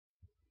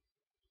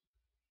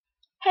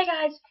Hey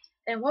guys,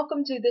 and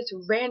welcome to this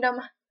random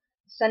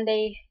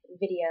Sunday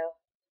video.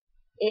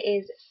 It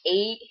is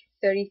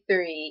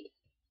 8:33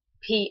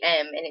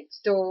 p.m. and it's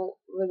still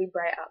really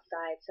bright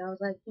outside, so I was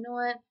like, you know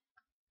what?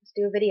 Let's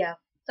do a video.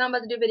 So I'm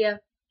about to do a video.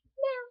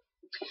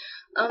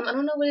 I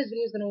don't know what this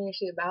video is going to be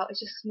actually about. It's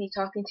just me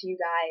talking to you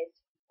guys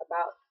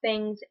about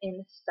things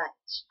and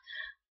such.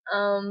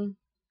 I'm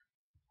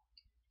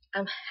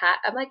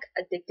like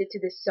addicted to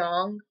this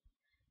song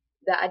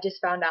that I just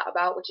found out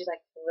about, which is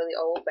like really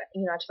old, but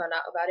I just found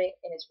out about it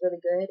and it's really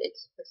good.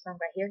 It's the song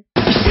right here.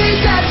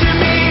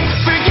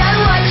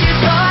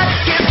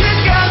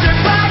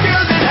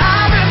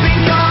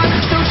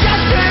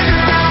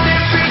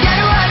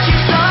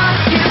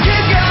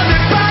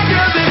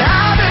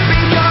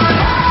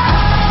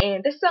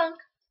 And this song.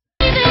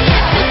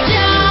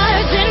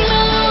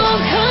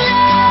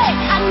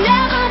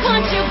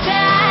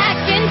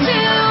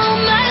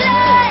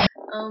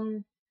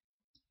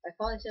 I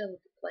probably should have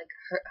like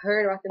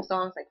heard about them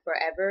songs like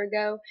forever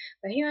ago,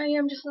 but here I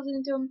am just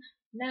listening to them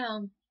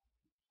now.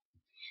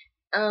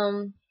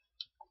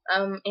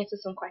 Answer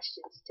some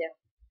questions too.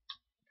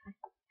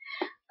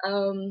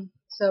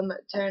 Some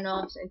turn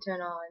offs and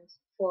turn ons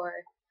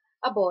for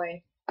a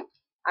boy.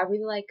 I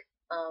really like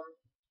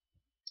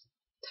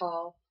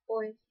tall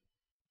boys.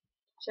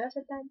 Should I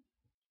say that?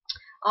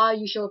 Oh,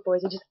 you short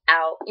boys, you're just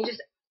out.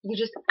 You're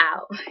just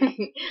out.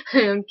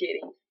 I'm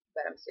kidding,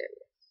 but I'm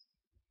serious.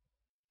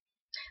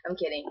 I'm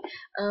kidding.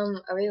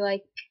 I really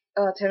like.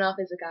 Turn off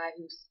is a guy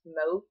who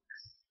smokes.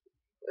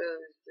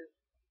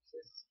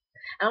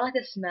 I don't like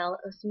the smell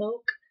of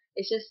smoke.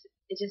 It's just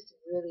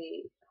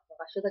really.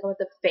 I feel like I'm about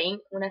to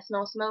faint when I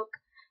smell smoke.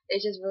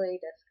 It's just really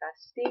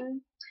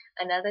disgusting.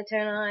 Another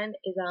turn on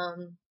is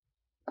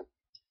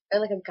or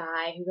like a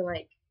guy who can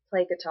like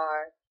play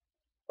guitar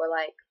or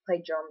like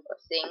play drums or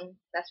sing.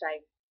 That's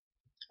right.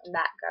 I'm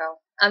that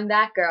girl. I'm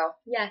that girl.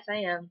 Yes,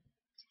 I am.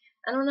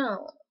 I don't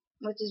know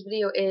what this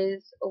video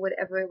is or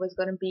whatever it was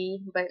gonna be,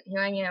 but here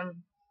I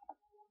am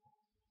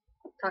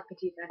talking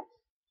to you guys.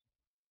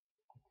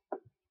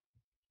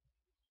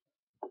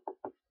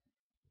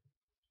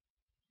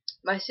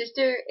 My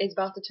sister is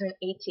about to turn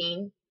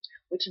 18,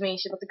 which means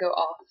she's about to go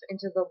off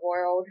into the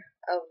world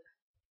of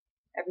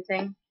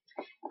everything,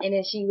 and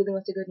then she really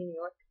wants to go to New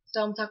York.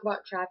 So I'm talking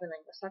about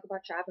traveling. Let's talk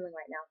about traveling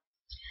right now.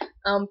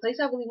 Place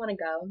I really want to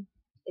go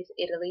is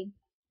Italy.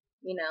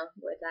 You know,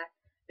 where's that?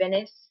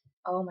 Venice.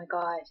 Oh my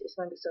gosh, it's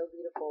going to be so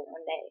beautiful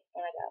one day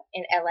when I go.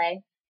 In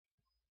LA.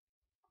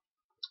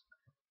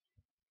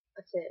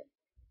 That's it.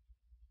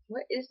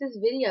 What is this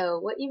video?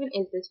 What even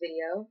is this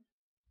video?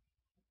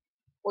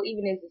 What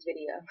even is this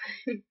video?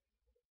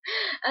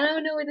 I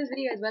don't know what this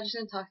video is, but I'm just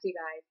gonna talk to you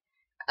guys.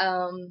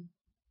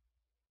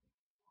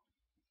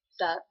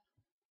 What's up?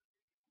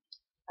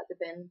 How's it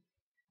been?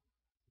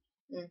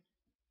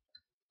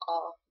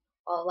 All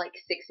like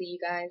 6 of you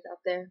guys out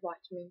there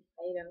watching me.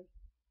 How you doing?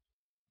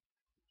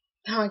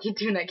 Oh, I keep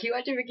doing that. Keep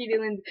watching Ricky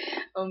Dillon's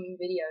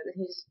videos, and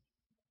he's.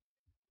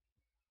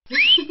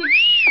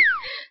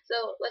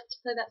 So let's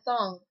play that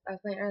song I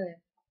was playing earlier.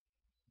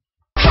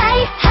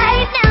 Hey,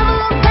 hey,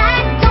 never look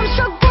back.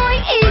 Dumbstruck boy,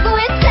 ego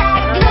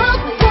intact.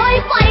 Look, boy,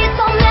 why you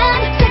so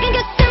mad? Second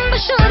guessing, but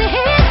should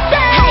hit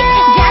that. Hey,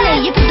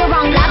 Danny, you picked the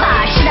wrong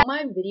lover.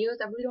 My videos,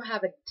 I really don't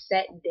have a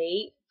set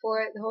date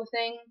for the whole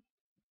thing,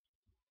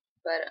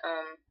 but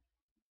I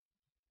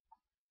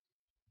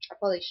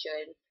probably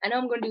should. I know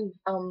I'm gonna do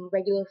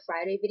regular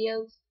Friday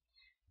videos,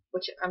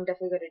 which I'm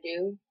definitely gonna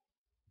do,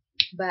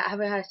 but I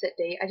haven't had a set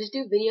date. I just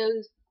do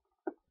videos.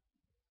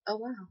 Oh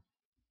wow.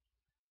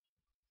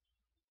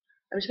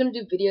 I'm just gonna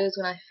do videos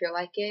when I feel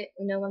like it.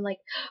 You know, I'm like,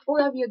 oh,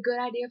 that'd be a good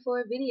idea for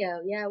a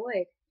video. Yeah, it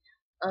would.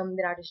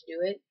 Then I'll just do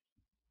it.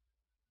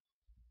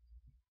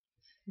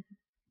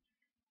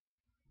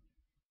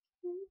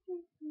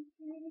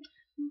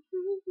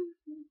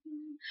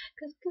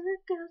 Cause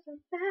good girls are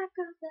bad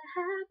girls that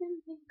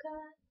haven't been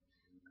caught.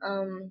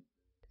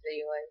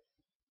 Video was.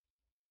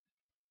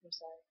 I'm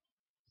sorry.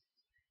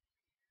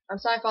 I'm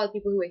sorry for all the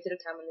people who wasted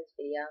their time on this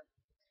video.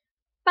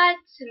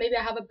 But maybe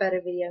I'll have a better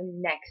video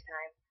next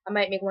time. I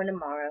might make one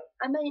tomorrow.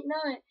 I might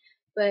not.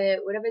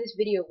 But whatever this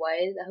video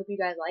was, I hope you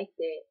guys liked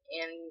it.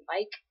 And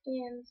like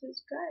and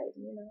subscribe,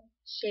 you know.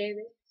 Share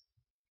it.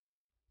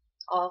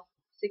 All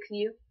 6 of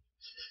you.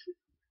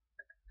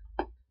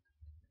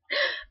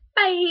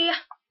 Bye!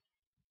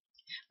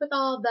 With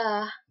all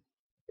the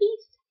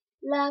peace,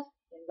 love,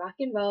 and rock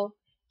and roll.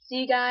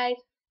 See you guys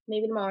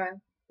maybe tomorrow.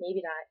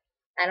 Maybe not.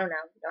 I don't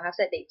know. Don't have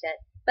set dates yet.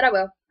 But I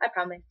will. I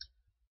promise.